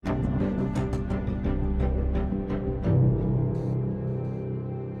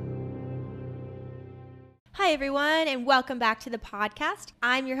Hi, everyone, and welcome back to the podcast.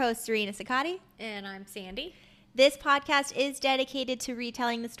 I'm your host, Serena Sakati. And I'm Sandy. This podcast is dedicated to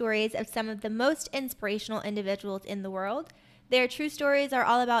retelling the stories of some of the most inspirational individuals in the world. Their true stories are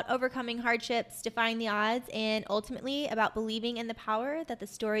all about overcoming hardships, defying the odds, and ultimately about believing in the power that the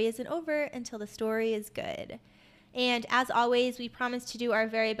story isn't over until the story is good. And as always, we promise to do our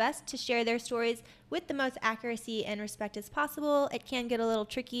very best to share their stories with the most accuracy and respect as possible. It can get a little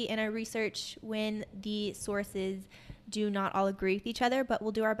tricky in our research when the sources do not all agree with each other, but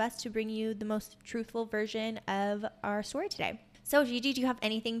we'll do our best to bring you the most truthful version of our story today. So, Gigi, do you have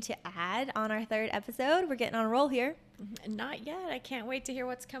anything to add on our third episode? We're getting on a roll here. Not yet. I can't wait to hear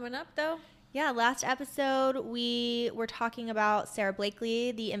what's coming up, though. Yeah, last episode we were talking about Sarah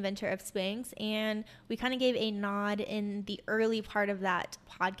Blakely, the inventor of Spanx, and we kind of gave a nod in the early part of that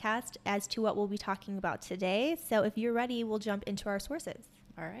podcast as to what we'll be talking about today. So if you're ready, we'll jump into our sources.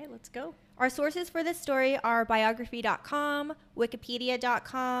 All right, let's go. Our sources for this story are biography.com,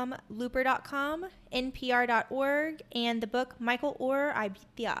 wikipedia.com, looper.com, npr.org, and the book Michael Oher, I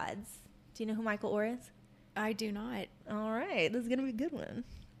Beat the Odds. Do you know who Michael Oher is? I do not. All right, this is going to be a good one.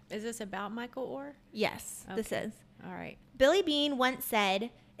 Is this about Michael Oher? Yes, okay. This is. All right. Billy Beane once said,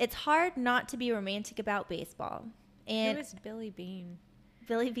 "It's hard not to be romantic about baseball." And who is Billy Beane?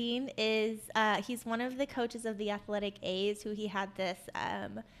 Billy Beane is, he's one of the coaches of the Athletic A's who he had this,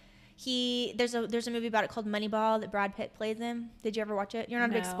 there's a movie about it called Moneyball that Brad Pitt plays in. Did you ever watch it? You're not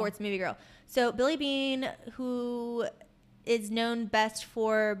a big sports movie girl. So Billy Beane, who is known best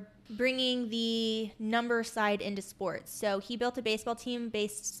for bringing the number side into sports. So he built a baseball team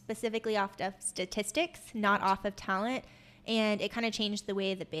based specifically off of statistics, not off of talent, and it kind of changed the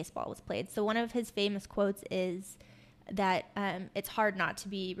way that baseball was played. So one of his famous quotes is that it's hard not to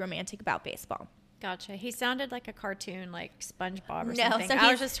be romantic about baseball. Gotcha. He sounded like a cartoon, like SpongeBob or something. So I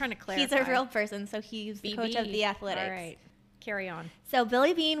was just trying to clarify. He's a real person, so he's the coach of the Athletics. All right. Carry on. So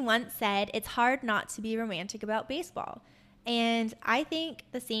Billy Beane once said, "It's hard not to be romantic about baseball." And I think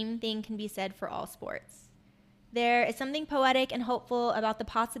the same thing can be said for all sports. There is something poetic and hopeful about the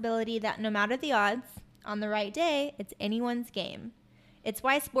possibility that no matter the odds, on the right day, it's anyone's game. It's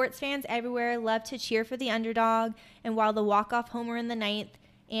why sports fans everywhere love to cheer for the underdog, and while the walk-off homer in the ninth,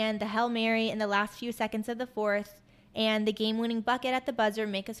 and the Hail Mary in the last few seconds of the fourth, and the game-winning bucket at the buzzer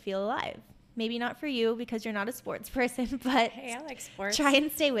make us feel alive. Maybe not for you because you're not a sports person, but hey, I like sports. Try and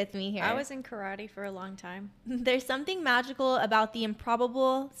stay with me here. I was in karate for a long time. There's something magical about the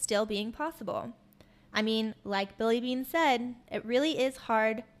improbable still being possible. I mean, like Billy Beane said, it really is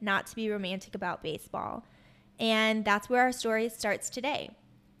hard not to be romantic about baseball. And that's where our story starts today,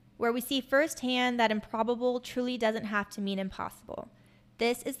 where we see firsthand that improbable truly doesn't have to mean impossible.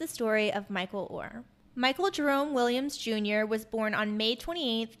 This is the story of Michael Oher. Michael Jerome Williams Jr. was born on May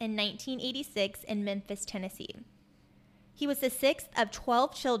 28th in 1986 in Memphis, Tennessee. He was the sixth of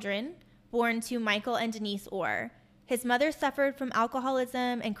 12 children born to Michael and Denise Oher. His mother suffered from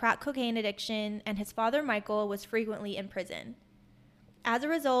alcoholism and crack cocaine addiction, and his father, Michael, was frequently in prison. As a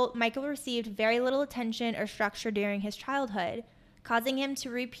result, Michael received very little attention or structure during his childhood, causing him to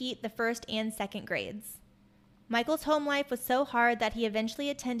repeat the first and second grades. Michael's home life was so hard that he eventually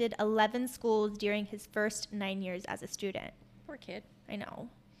attended 11 schools during his first 9 years as a student. Poor kid. I know.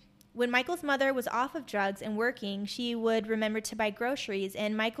 When Michael's mother was off of drugs and working, she would remember to buy groceries,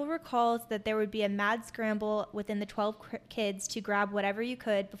 and Michael recalls that there would be a mad scramble within the 12 kids to grab whatever you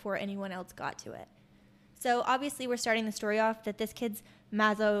could before anyone else got to it. So obviously we're starting the story off that this kid's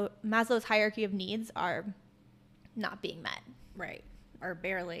Maslow's hierarchy of needs are not being met. Right. Or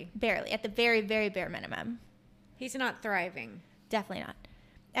barely. Barely, at the very, very bare minimum. He's not thriving. Definitely not.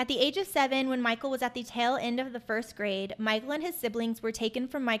 At the age of 7, when Michael was at the tail end of the first grade, Michael and his siblings were taken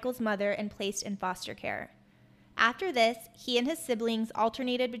from Michael's mother and placed in foster care. After this, he and his siblings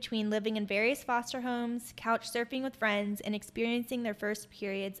alternated between living in various foster homes, couch surfing with friends, and experiencing their first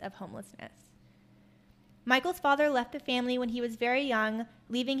periods of homelessness. Michael's father left the family when he was very young,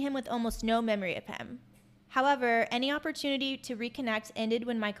 leaving him with almost no memory of him. However, any opportunity to reconnect ended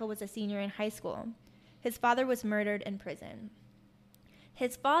when Michael was a senior in high school. His father was murdered in prison.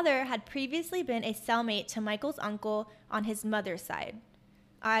 His father had previously been a cellmate to Michael's uncle on his mother's side.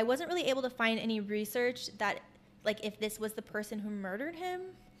 I wasn't really able to find any research that, like, if this was the person who murdered him,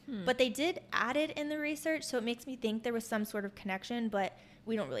 but they did add it in the research, so it makes me think there was some sort of connection, but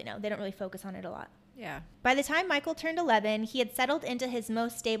we don't really know. They don't really focus on it a lot. Yeah. By the time Michael turned 11, he had settled into his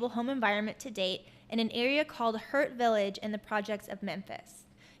most stable home environment to date in an area called Hurt Village in the projects of Memphis.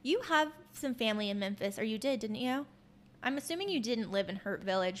 You have some family in Memphis, or you did, didn't you? I'm assuming you didn't live in Hurt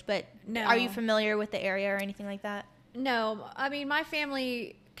Village, but no. Are you familiar with the area or anything like that? No. I mean, my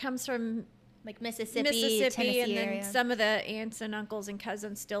family comes from Like Mississippi, Tennessee and then area. some of the aunts and uncles and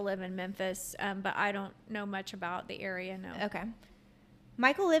cousins still live in Memphis, but I don't know much about the area, no. Okay.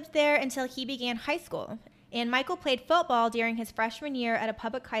 Michael lived there until he began high school. And Michael played football during his freshman year at a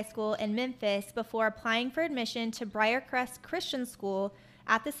public high school in Memphis before applying for admission to Briarcrest Christian School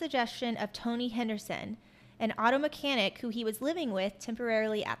at the suggestion of Tony Henderson, an auto mechanic who he was living with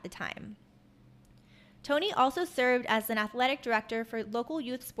temporarily at the time. Tony also served as an athletic director for local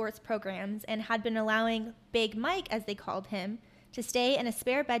youth sports programs and had been allowing Big Mike, as they called him, to stay in a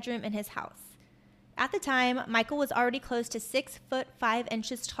spare bedroom in his house. At the time, Michael was already close to 6 foot 5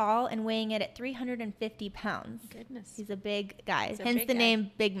 inches tall and weighing it at 350 pounds. Goodness. He's a big guy, He's a hence big the guy.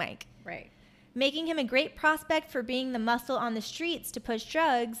 name Big Mike. Right. Making him a great prospect for being the muscle on the streets to push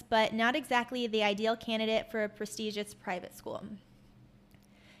drugs, but not exactly the ideal candidate for a prestigious private school.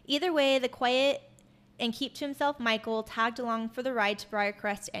 Either way, the quiet and keep to himself Michael tagged along for the ride to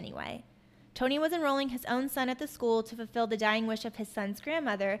Briarcrest anyway. Tony was enrolling his own son at the school to fulfill the dying wish of his son's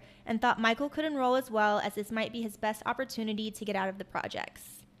grandmother and thought Michael could enroll as well, as this might be his best opportunity to get out of the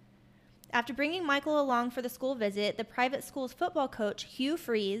projects. After bringing Michael along for the school visit, the private school's football coach, Hugh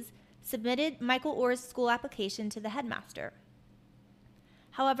Freeze, submitted Michael Orr's school application to the headmaster.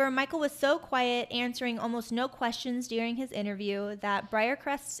 However, Michael was so quiet, answering almost no questions during his interview, that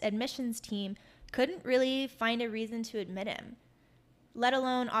Briarcrest's admissions team couldn't really find a reason to admit him, let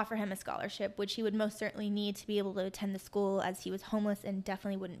alone offer him a scholarship, which he would most certainly need to be able to attend the school, as he was homeless and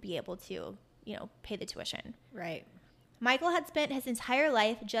definitely wouldn't be able to, pay the tuition. Right. Michael had spent his entire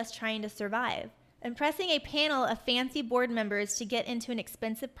life just trying to survive. Impressing a panel of fancy board members to get into an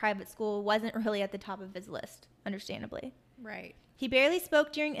expensive private school wasn't really at the top of his list, understandably. Right. He barely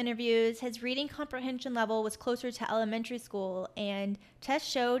spoke during interviews, his reading comprehension level was closer to elementary school, and tests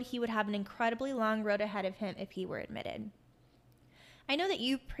showed he would have an incredibly long road ahead of him if he were admitted. I know that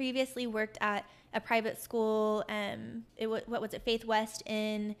you previously worked at a private school, Faith West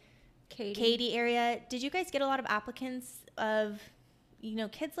in Katy area. Did you guys get a lot of applicants of,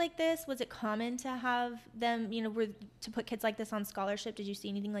 kids like this? Was it common to have them, to put kids like this on scholarship? Did you see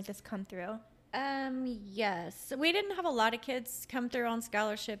anything like this come through? Yes. We didn't have a lot of kids come through on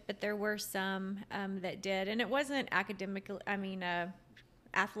scholarship, but there were some that did. And it wasn't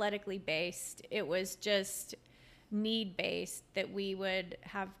athletically based. It was just need based that we would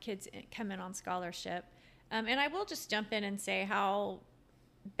have kids come in on scholarship. And I will just jump in and say how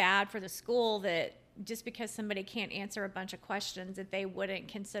bad for the school that just because somebody can't answer a bunch of questions, that they wouldn't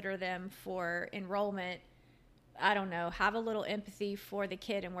consider them for enrollment. I don't know, have a little empathy for the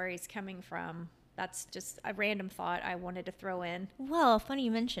kid and where he's coming from. That's just a random thought I wanted to throw in. Well, funny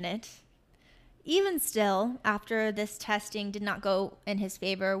you mention it. Even still, after this testing did not go in his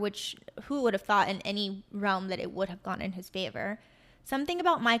favor, which who would have thought in any realm that it would have gone in his favor, something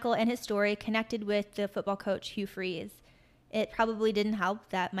about Michael and his story connected with the football coach, Hugh Freeze. It probably didn't help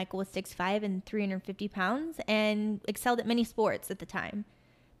that Michael was 6'5" and 350 pounds and excelled at many sports at the time.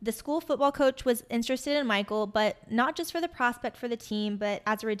 The school football coach was interested in Michael, but not just for the prospect for the team, but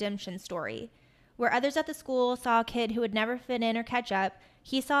as a redemption story. Where others at the school saw a kid who would never fit in or catch up,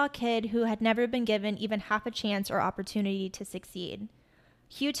 he saw a kid who had never been given even half a chance or opportunity to succeed.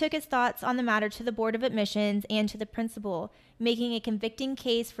 Hugh took his thoughts on the matter to the Board of Admissions and to the principal, making a convicting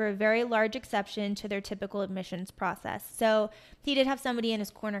case for a very large exception to their typical admissions process. So he did have somebody in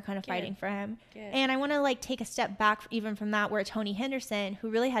his corner kind of fighting for him. Good. And I want to take a step back even from that, where Tony Henderson, who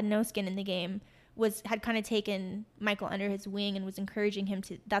really had no skin in the game, had kind of taken Michael under his wing and was encouraging him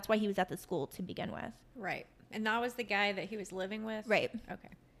to. That's why he was at the school to begin with. Right. And that was the guy that he was living with? Right. Okay.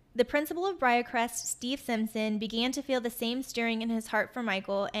 The principal of Briarcrest, Steve Simpson, began to feel the same stirring in his heart for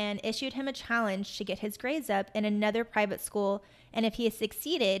Michael and issued him a challenge to get his grades up in another private school, and if he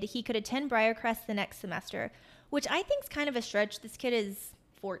succeeded, he could attend Briarcrest the next semester, which I think is kind of a stretch. This kid is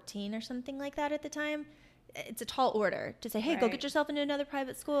 14 or something like that at the time. It's a tall order to say, hey, go get yourself into another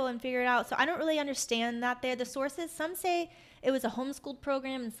private school and figure it out. So I don't really understand that there. The sources, some say it was a homeschooled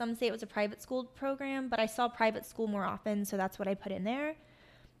program and some say it was a private schooled program, but I saw private school more often, so that's what I put in there.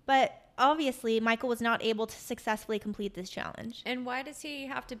 But obviously, Michael was not able to successfully complete this challenge. And why does he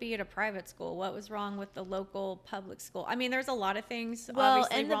have to be at a private school? What was wrong with the local public school? I mean, there's a lot of things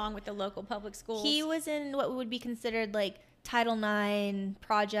obviously wrong with the local public schools. He was in what would be considered Title IX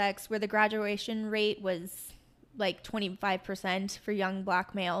projects where the graduation rate was 25% for young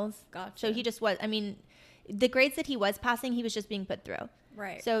black males. Gotcha. So he just was, the grades that he was passing, he was just being put through.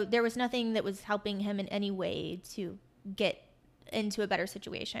 Right. So there was nothing that was helping him in any way to get into a better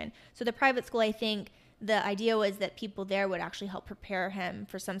situation. So the private school, I think the idea was that people there would actually help prepare him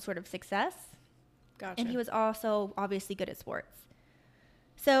for some sort of success. Gotcha. And he was also obviously good at sports.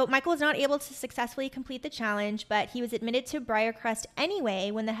 So Michael was not able to successfully complete the challenge, but he was admitted to Briarcrest anyway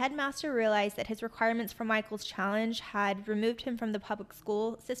when the headmaster realized that his requirements for Michael's challenge had removed him from the public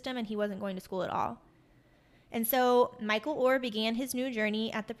school system and he wasn't going to school at all. And so Michael Oher began his new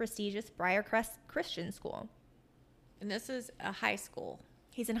journey at the prestigious Briarcrest Christian School. And this is a high school.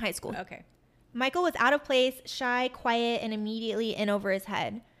 He's in high school. Okay. Michael was out of place, shy, quiet, and immediately in over his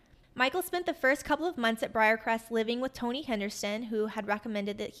head. Michael spent the first couple of months at Briarcrest living with Tony Henderson, who had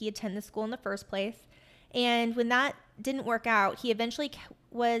recommended that he attend the school in the first place. And when that didn't work out, he eventually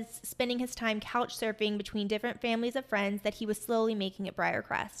was spending his time couch surfing between different families of friends that he was slowly making at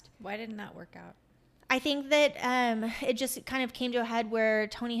Briarcrest. Why didn't that work out? I think that it just kind of came to a head where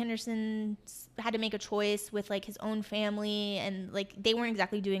Tony Henderson had to make a choice with like his own family, and like they weren't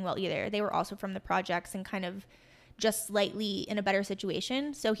exactly doing well either. They were also from the projects and kind of just slightly in a better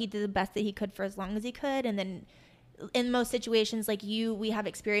situation. So he did the best that he could for as long as he could. And then in most situations like we have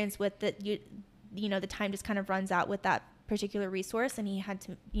experience with that, you know, the time just kind of runs out with that particular resource, and he had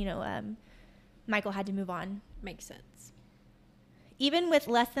to, Michael had to move on. Makes sense. Even with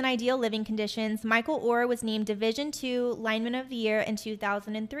less than ideal living conditions, Michael Oher was named Division II Lineman of the Year in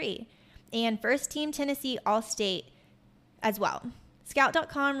 2003 and First Team Tennessee All-State as well.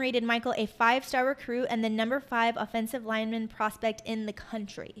 Scout.com rated Michael a 5-star recruit and the number 5 offensive lineman prospect in the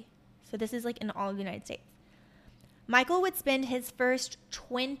country. So this is like in all of the United States. Michael would spend his first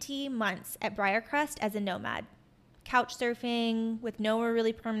 20 months at Briarcrest as a nomad, couch surfing with nowhere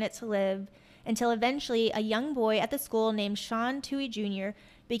really permanent to live, until eventually a young boy at the school named Sean Toohey Jr.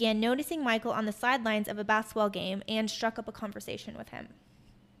 began noticing Michael on the sidelines of a basketball game and struck up a conversation with him.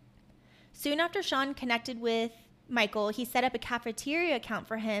 Soon after Sean connected with Michael, he set up a cafeteria account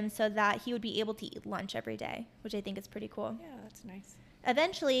for him so that he would be able to eat lunch every day, which I think is pretty cool. Yeah, that's nice.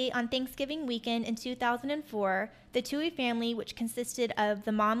 Eventually, on Thanksgiving weekend in 2004, the Toohey family, which consisted of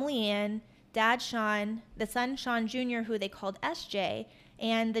the mom Leanne, dad Sean, the son Sean Jr., who they called SJ,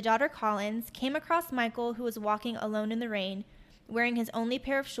 and the daughter Collins, came across Michael, who was walking alone in the rain, wearing his only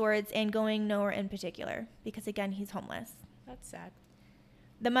pair of shorts and going nowhere in particular, because again, he's homeless. That's sad.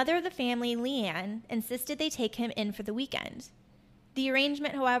 The mother of the family, Leanne, insisted they take him in for the weekend. The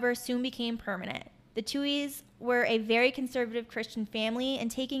arrangement, however, soon became permanent. The Tooheys were a very conservative Christian family,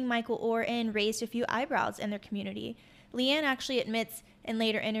 and taking Michael Oher in raised a few eyebrows in their community. Leanne actually admits in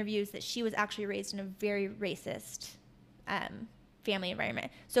later interviews that she was actually raised in a very racist family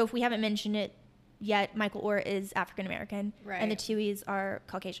environment. So if we haven't mentioned it yet, Michael Oher is African American, right, and the Tooheys are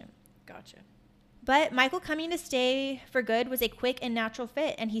Caucasian. Gotcha. But Michael coming to stay for good was a quick and natural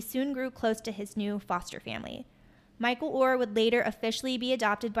fit, and he soon grew close to his new foster family. Michael Oher would later officially be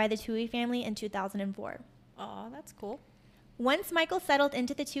adopted by the Toohey family in 2004. Aw, that's cool. Once Michael settled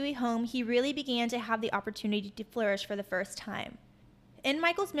into the Toohey home, he really began to have the opportunity to flourish for the first time. In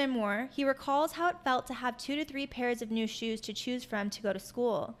Michael's memoir, he recalls how it felt to have 2 to 3 pairs of new shoes to choose from to go to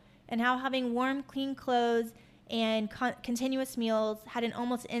school, and how having warm, clean clothes and continuous meals had an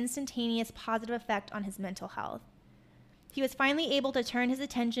almost instantaneous positive effect on his mental health. He was finally able to turn his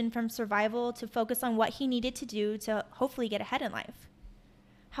attention from survival to focus on what he needed to do to hopefully get ahead in life.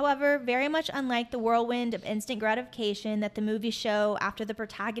 However, very much unlike the whirlwind of instant gratification that the movies show after the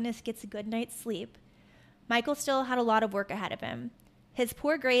protagonist gets a good night's sleep, Michael still had a lot of work ahead of him. His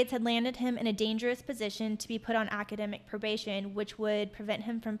poor grades had landed him in a dangerous position to be put on academic probation, which would prevent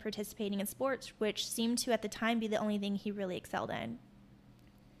him from participating in sports, which seemed to at the time be the only thing he really excelled in.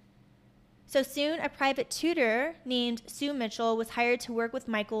 So soon, a private tutor named Sue Mitchell was hired to work with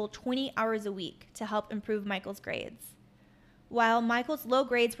Michael 20 hours a week to help improve Michael's grades. While Michael's low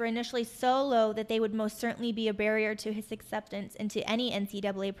grades were initially so low that they would most certainly be a barrier to his acceptance into any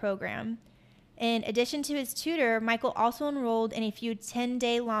NCAA program, in addition to his tutor, Michael also enrolled in a few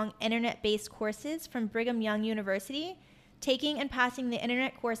 10-day-long internet-based courses from Brigham Young University. Taking and passing the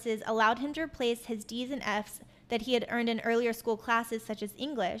internet courses allowed him to replace his D's and F's that he had earned in earlier school classes such as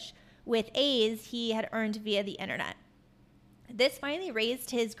English with A's he had earned via the internet. This finally raised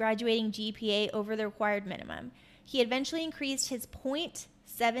his graduating GPA over the required minimum. He eventually increased his .76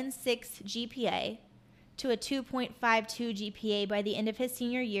 GPA to a 2.52 GPA by the end of his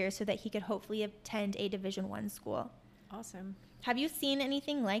senior year so that he could hopefully attend a Division I school. Awesome. Have you seen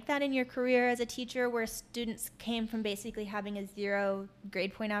anything like that in your career as a teacher where students came from basically having a 0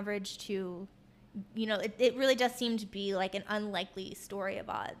 grade point average to, it really does seem to be like an unlikely story of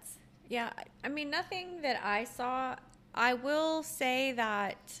odds? Yeah, I mean, nothing that I saw. I will say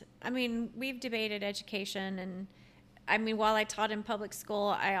that, we've debated education, and while I taught in public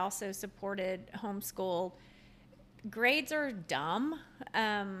school, I also supported homeschool. Grades are dumb.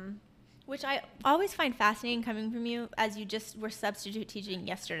 Which I always find fascinating coming from you, as you just were substitute teaching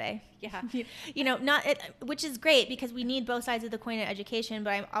yesterday. Yeah. Which is great because we need both sides of the coin in education,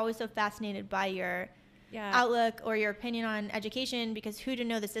 but I'm always so fascinated by your outlook or your opinion on education, because who to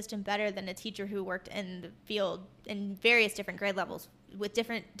know the system better than a teacher who worked in the field in various different grade levels with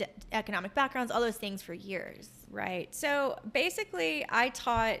different economic backgrounds, all those things for years. Right. So basically, I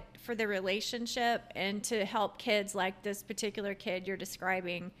taught for the relationship and to help kids like this particular kid you're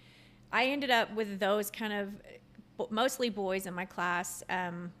describing. I ended up with those kind of mostly boys in my class.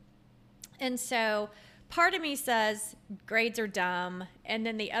 And so part of me says grades are dumb. And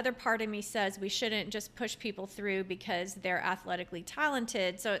then the other part of me says we shouldn't just push people through because they're athletically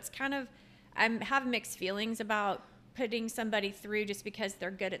talented. So it's kind of, I have mixed feelings about putting somebody through just because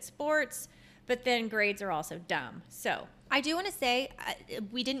they're good at sports. But then grades are also dumb. So I do want to say,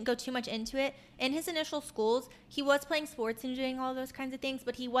 we didn't go too much into it. In his initial schools, he was playing sports and doing all those kinds of things,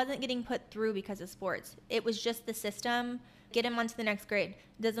 but he wasn't getting put through because of sports. It was just the system. Get him onto the next grade.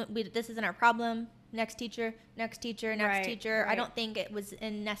 This isn't our problem. Next teacher, next teacher, next teacher. Right. I don't think it was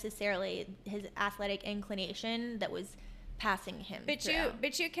necessarily his athletic inclination that was passing him.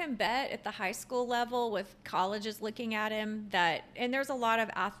 But you can bet at the high school level with colleges looking at him and there's a lot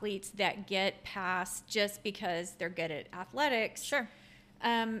of athletes that get passed just because they're good at athletics. Sure.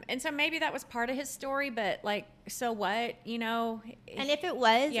 And so maybe that was part of his story, but like, so what, And if it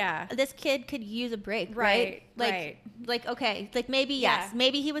was, this kid could use a break, right? Okay, like maybe yes,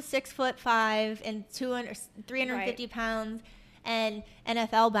 maybe he was 6'5" and 350 pounds and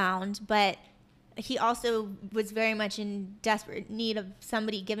NFL bound, but he also was very much in desperate need of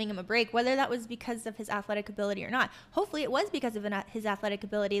somebody giving him a break, whether that was because of his athletic ability or not. Hopefully it was because of his athletic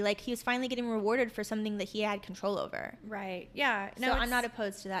ability. Like, he was finally getting rewarded for something that he had control over. Right. Yeah. No, I'm not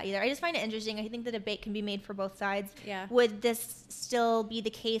opposed to that either. I just find it interesting. I think the debate can be made for both sides. Yeah. Would this still be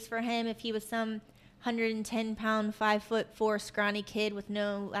the case for him if he was some 110-pound, 5'4" scrawny kid with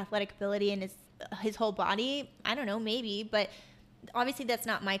no athletic ability in his whole body? I don't know, maybe, but obviously that's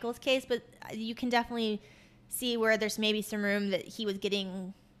not Michael's case, but you can definitely see where there's maybe some room that he was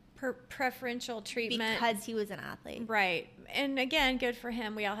getting preferential treatment because he was an athlete. Right. And again, good for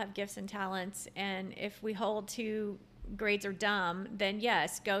him. We all have gifts and talents. And if we hold to grades are dumb, then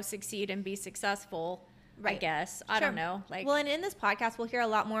yes, go succeed and be successful. Right. I guess. I don't know. Well, and in this podcast, we'll hear a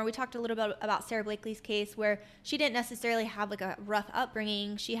lot more. We talked a little bit about Sarah Blakely's case, where she didn't necessarily have like a rough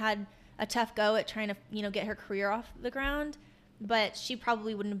upbringing. She had a tough go at trying to, get her career off the ground. But she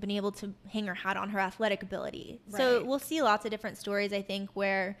probably wouldn't have been able to hang her hat on her athletic ability. Right. So we'll see lots of different stories, I think,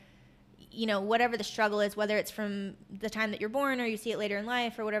 where, whatever the struggle is, whether it's from the time that you're born or you see it later in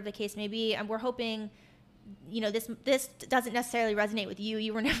life or whatever the case may be, and we're hoping, this doesn't necessarily resonate with you.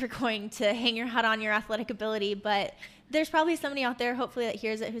 You were never going to hang your hat on your athletic ability, but there's probably somebody out there, hopefully, that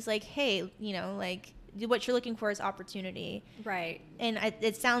hears it who's like, hey, what you're looking for is opportunity. Right. And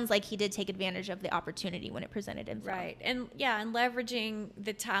it sounds like he did take advantage of the opportunity when it presented himself. Right. And leveraging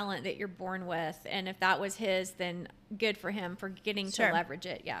the talent that you're born with. And if that was his, then good for him for getting to leverage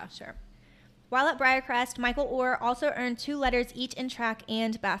it. Yeah. Sure. While at Briarcrest, Michael Oher also earned 2 letters each in track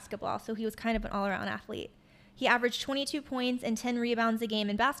and basketball, so he was kind of an all-around athlete. He averaged 22 points and 10 rebounds a game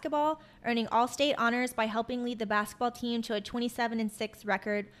in basketball, earning all-state honors by helping lead the basketball team to a 27-6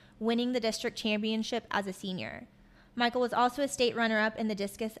 record, winning the district championship as a senior. Michael was also a state runner-up in the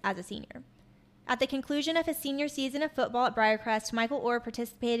discus as a senior. At the conclusion of his senior season of football at Briarcrest, Michael Oher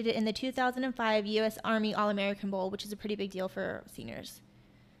participated in the 2005 U.S. Army All-American Bowl, which is a pretty big deal for seniors.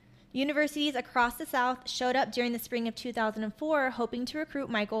 Universities across the South showed up during the spring of 2004, hoping to recruit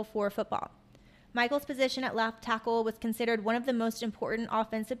Michael for football. Michael's position at left tackle was considered one of the most important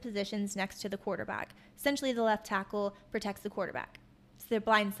offensive positions next to the quarterback. Essentially, the left tackle protects the quarterback. It's the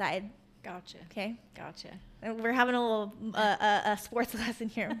blind side. Gotcha. Okay? Gotcha. We're having a little a sports lesson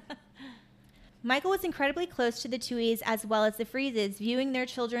here. Michael was incredibly close to the Tuohys as well as the Freezes, viewing their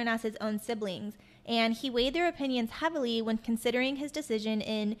children as his own siblings, and he weighed their opinions heavily when considering his decision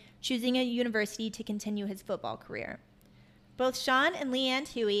in choosing a university to continue his football career. Both Sean and Leanne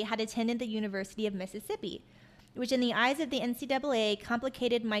Tuohy had attended the University of Mississippi, which in the eyes of the NCAA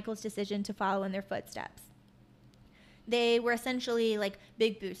complicated Michael's decision to follow in their footsteps. They were essentially like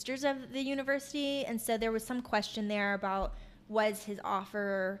big boosters of the university, and so there was some question there about, was his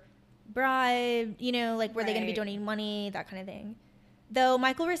offer bribe, were they going to be donating money, that kind of thing. Though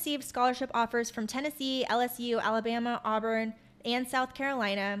Michael received scholarship offers from Tennessee, LSU, Alabama, Auburn, and South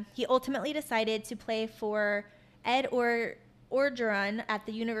Carolina, he ultimately decided to play for Ed Orgeron at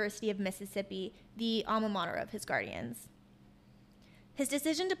the University of Mississippi, the alma mater of his guardians. His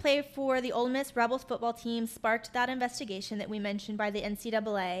decision to play for the Ole Miss Rebels football team sparked that investigation that we mentioned by the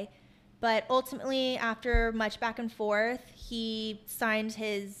NCAA, But ultimately, after much back and forth, he signed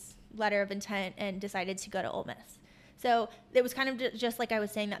his letter of intent and decided to go to Ole Miss. So it was kind of just like I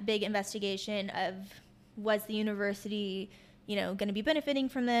was saying, that big investigation of, was the university, going to be benefiting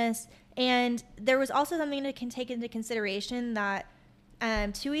from this? And there was also something to take into consideration, that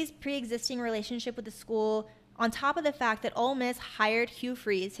Tui's pre-existing relationship with the school, on top of the fact that Ole Miss hired Hugh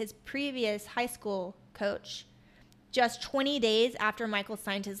Freeze, his previous high school coach, just 20 days after Michael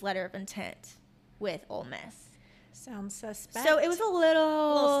signed his letter of intent with Ole Miss. Sounds suspect. So it was a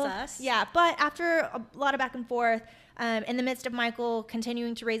little sus. Yeah, but after a lot of back and forth, in the midst of Michael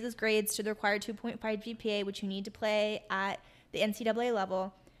continuing to raise his grades to the required 2.5 GPA, which you need to play at the NCAA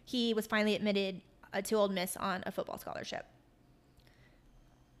level, he was finally admitted to Ole Miss on a football scholarship.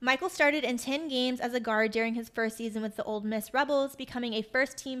 Michael started in 10 games as a guard during his first season with the Ole Miss Rebels, becoming a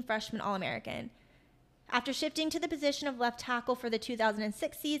first-team freshman All-American. After shifting to the position of left tackle for the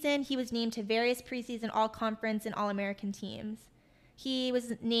 2006 season, he was named to various preseason All-Conference and All-American teams. He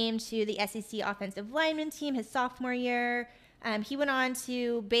was named to the SEC offensive lineman team his sophomore year. He went on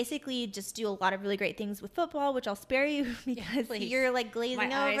to basically just do a lot of really great things with football, which I'll spare you because you're like glazing over.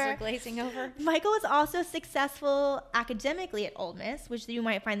 My eyes are glazing over. Michael was also successful academically at Ole Miss, which you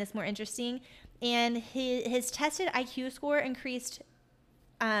might find this more interesting. And his tested IQ score increased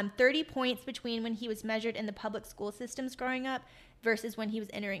 30 points between when he was measured in the public school systems growing up versus when he was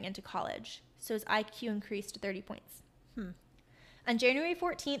entering into college. So his IQ increased to 30 points. On January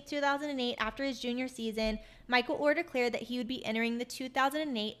 14th, 2008, after his junior season, Michael Oher declared that he would be entering the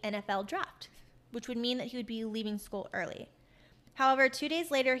 2008 NFL draft, which would mean that he would be leaving school early. However, 2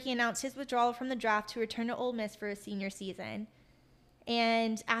 days later, he announced his withdrawal from the draft to return to Ole Miss for his senior season.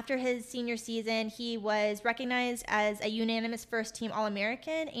 And after his senior season, he was recognized as a unanimous first-team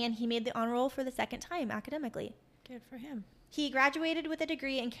All-American, and he made the honor roll for the second time academically. Good for him. He graduated with a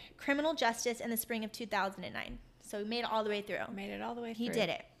degree in criminal justice in the spring of 2009. So he made it all the way through. He did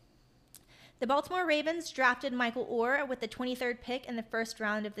it. The Baltimore Ravens drafted Michael Oher with the 23rd pick in the first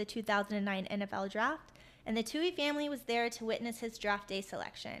round of the 2009 NFL draft, and the Tui family was there to witness his draft day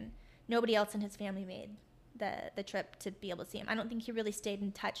selection. Nobody else in his family made the trip to be able to see him. I don't think he really stayed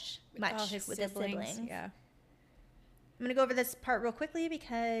in touch much with his siblings. Yeah. I'm going to go over this part real quickly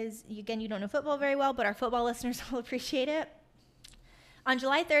because, again, you don't know football very well, but our football listeners will appreciate it. On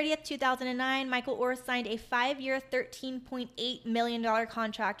July 30th, 2009, Michael Oher signed a 5-year, $13.8 million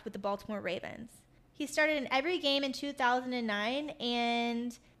contract with the Baltimore Ravens. He started in every game in 2009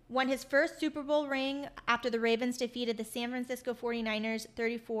 and won his first Super Bowl ring after the Ravens defeated the San Francisco 49ers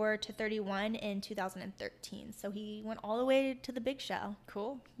 34-31 in 2013. So he went all the way to the big show.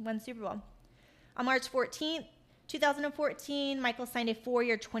 Cool. Won the Super Bowl. On March 14th, 2014, Michael signed a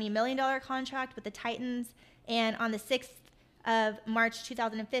 4-year, $20 million contract with the Titans. And on the 6th of March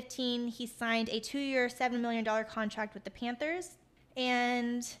 2015, he signed a 2-year, $7 million contract with the Panthers.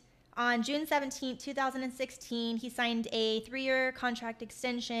 And on June 17, 2016, he signed a 3-year contract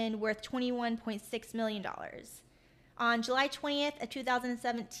extension worth $21.6 million. On July 20th of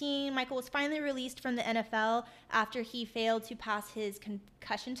 2017, Michael was finally released from the NFL after he failed to pass his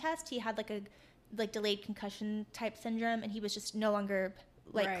concussion test. He had delayed concussion type syndrome, and he was just no longer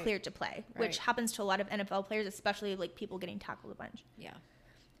cleared to play, which happens to a lot of NFL players, especially people getting tackled a bunch. Yeah.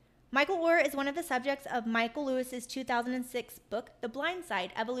 Michael Oher is one of the subjects of Michael Lewis's 2006 book, The Blindside,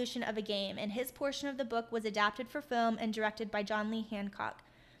 Evolution of a Game, and his portion of the book was adapted for film and directed by John Lee Hancock.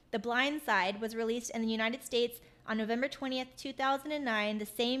 The Blindside was released in the United States on November 20th, 2009, the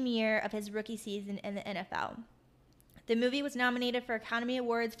same year of his rookie season in the NFL. The movie was nominated for Academy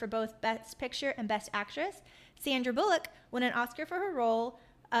Awards for both Best Picture and Best Actress. Sandra Bullock won an Oscar for her role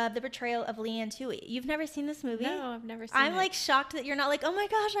of the portrayal of Leanne Tui. You've never seen this movie? No, I've never seen it. I'm shocked that you're not oh my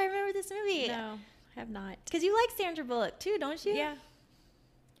gosh, I remember this movie. No, I have not. Because you like Sandra Bullock too, don't you? Yeah.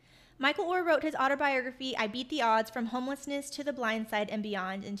 Michael Oher wrote his autobiography, I Beat the Odds, From Homelessness to the Blind Side and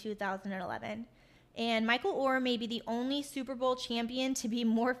Beyond in 2011. And Michael Oher may be the only Super Bowl champion to be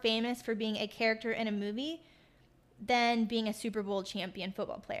more famous for being a character in a movie than being a Super Bowl champion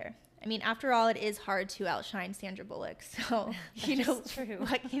football player. I mean, after all, it is hard to outshine Sandra Bullock. So, true.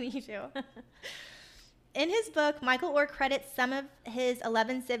 What can you do? In his book, Michael Oher credits some of his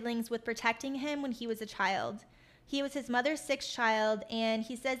 11 siblings with protecting him when he was a child. He was his mother's 6th child, and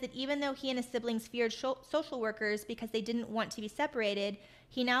he says that even though he and his siblings feared social workers because they didn't want to be separated,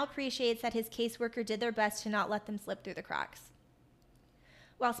 he now appreciates that his caseworker did their best to not let them slip through the cracks.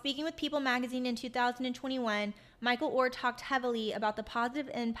 While speaking with People magazine in 2021, Michael Oher talked heavily about the positive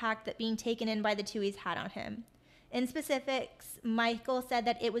impact that being taken in by the Tuis had on him. In specifics, Michael said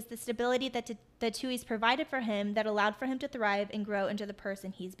that it was the stability that the Tuohys provided for him that allowed for him to thrive and grow into the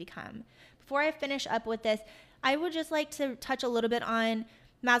person he's become. Before I finish up with this, I would just like to touch a little bit on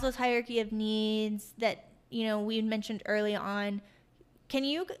Maslow's hierarchy of needs that, we mentioned early on. Can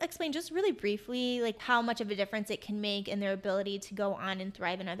you explain just really briefly, like, how much of a difference it can make in their ability to go on and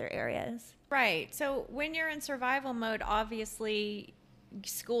thrive in other areas? Right. So when you're in survival mode, obviously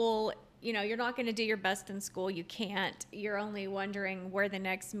school, you're not going to do your best in school. You can't. You're only wondering where the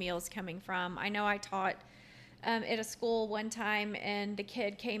next meal is coming from. I know I taught at a school one time, and the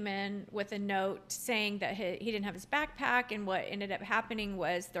kid came in with a note saying that he didn't have his backpack, and what ended up happening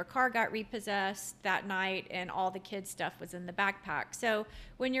was their car got repossessed that night, and all the kids' stuff was in the backpack. So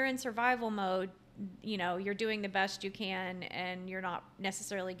when you're in survival mode, you're doing the best you can, and you're not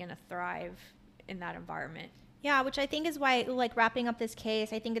necessarily going to thrive in that environment. Yeah, which I think is why, like, wrapping up this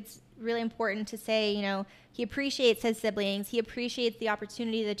case, I think it's really important to say, he appreciates his siblings. He appreciates the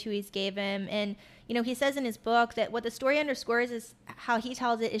opportunity the Tuohys gave him. And, he says in his book that what the story underscores is how he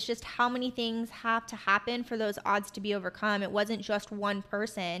tells it is just how many things have to happen for those odds to be overcome. It wasn't just one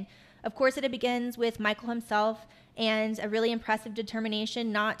person. Of course, it begins with Michael himself and a really impressive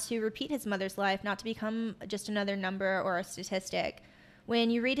determination not to repeat his mother's life, not to become just another number or a statistic. When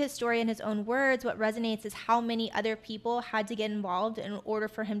you read his story in his own words, what resonates is how many other people had to get involved in order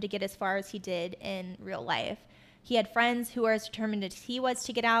for him to get as far as he did in real life. He had friends who were as determined as he was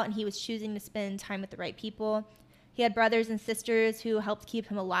to get out, and he was choosing to spend time with the right people. He had brothers and sisters who helped keep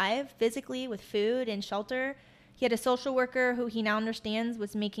him alive physically with food and shelter. He had a social worker who he now understands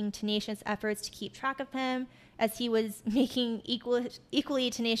was making tenacious efforts to keep track of him, as he was making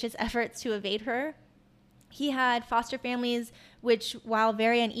equally tenacious efforts to evade her. He had foster families, which, while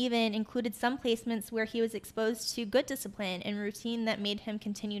very uneven, included some placements where he was exposed to good discipline and routine that made him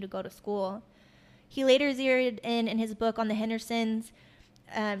continue to go to school. He later zeroed in his book on the Hendersons,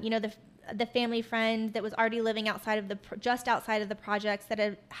 the family friend that was already living just outside of the projects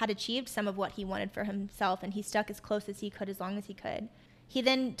that had achieved some of what he wanted for himself, and he stuck as close as he could, as long as he could. He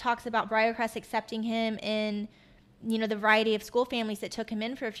then talks about Briarcrest accepting him in the variety of school families that took him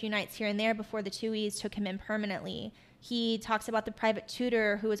in for a few nights here and there before the Tuohys took him in permanently. He talks about the private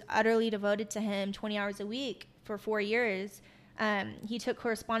tutor who was utterly devoted to him 20 hours a week for 4 years. He took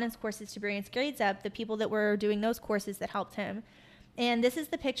correspondence courses to bring his grades up, the people that were doing those courses that helped him. And this is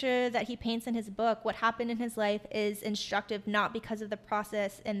the picture that he paints in his book. What happened in his life is instructive not because of the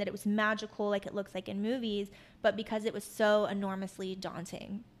process and that it was magical like it looks like in movies, but because it was so enormously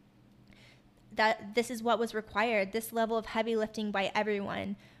daunting. That this is what was required, this level of heavy lifting by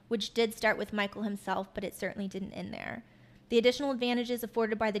everyone, which did start with Michael himself, but it certainly didn't end there. The additional advantages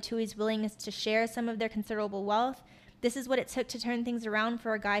afforded by the Tuohys' willingness to share some of their considerable wealth, this is what it took to turn things around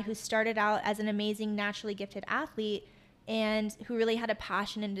for a guy who started out as an amazing, naturally gifted athlete and who really had a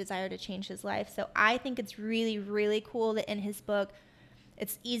passion and desire to change his life. So I think it's really, really cool that in his book,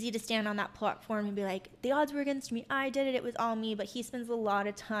 it's easy to stand on that platform and be like, the odds were against me, I did it, it was all me. But he spends a lot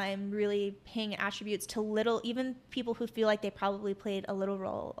of time really paying attributes to even people who feel like they probably played a little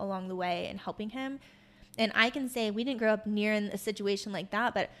role along the way in helping him. And I can say we didn't grow up near in a situation like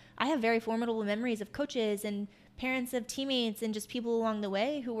that, but I have very formidable memories of coaches and parents of teammates and just people along the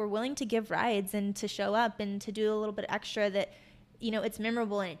way who were willing to give rides and to show up and to do a little bit extra that, it's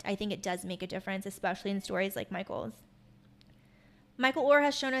memorable. And I think it does make a difference, especially in stories like Michael's. Michael Oher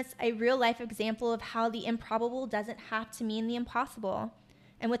has shown us a real-life example of how the improbable doesn't have to mean the impossible.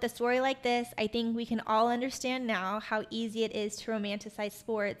 And with a story like this, I think we can all understand now how easy it is to romanticize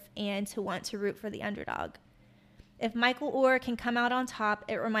sports and to want to root for the underdog. If Michael Oher can come out on top,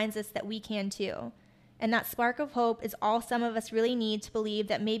 it reminds us that we can too. And that spark of hope is all some of us really need to believe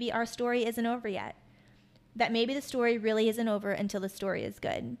that maybe our story isn't over yet. That maybe the story really isn't over until the story is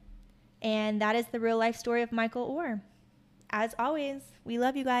good. And that is the real-life story of Michael Oher. As always, we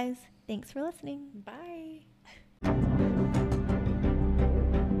love you guys. Thanks for listening. Bye.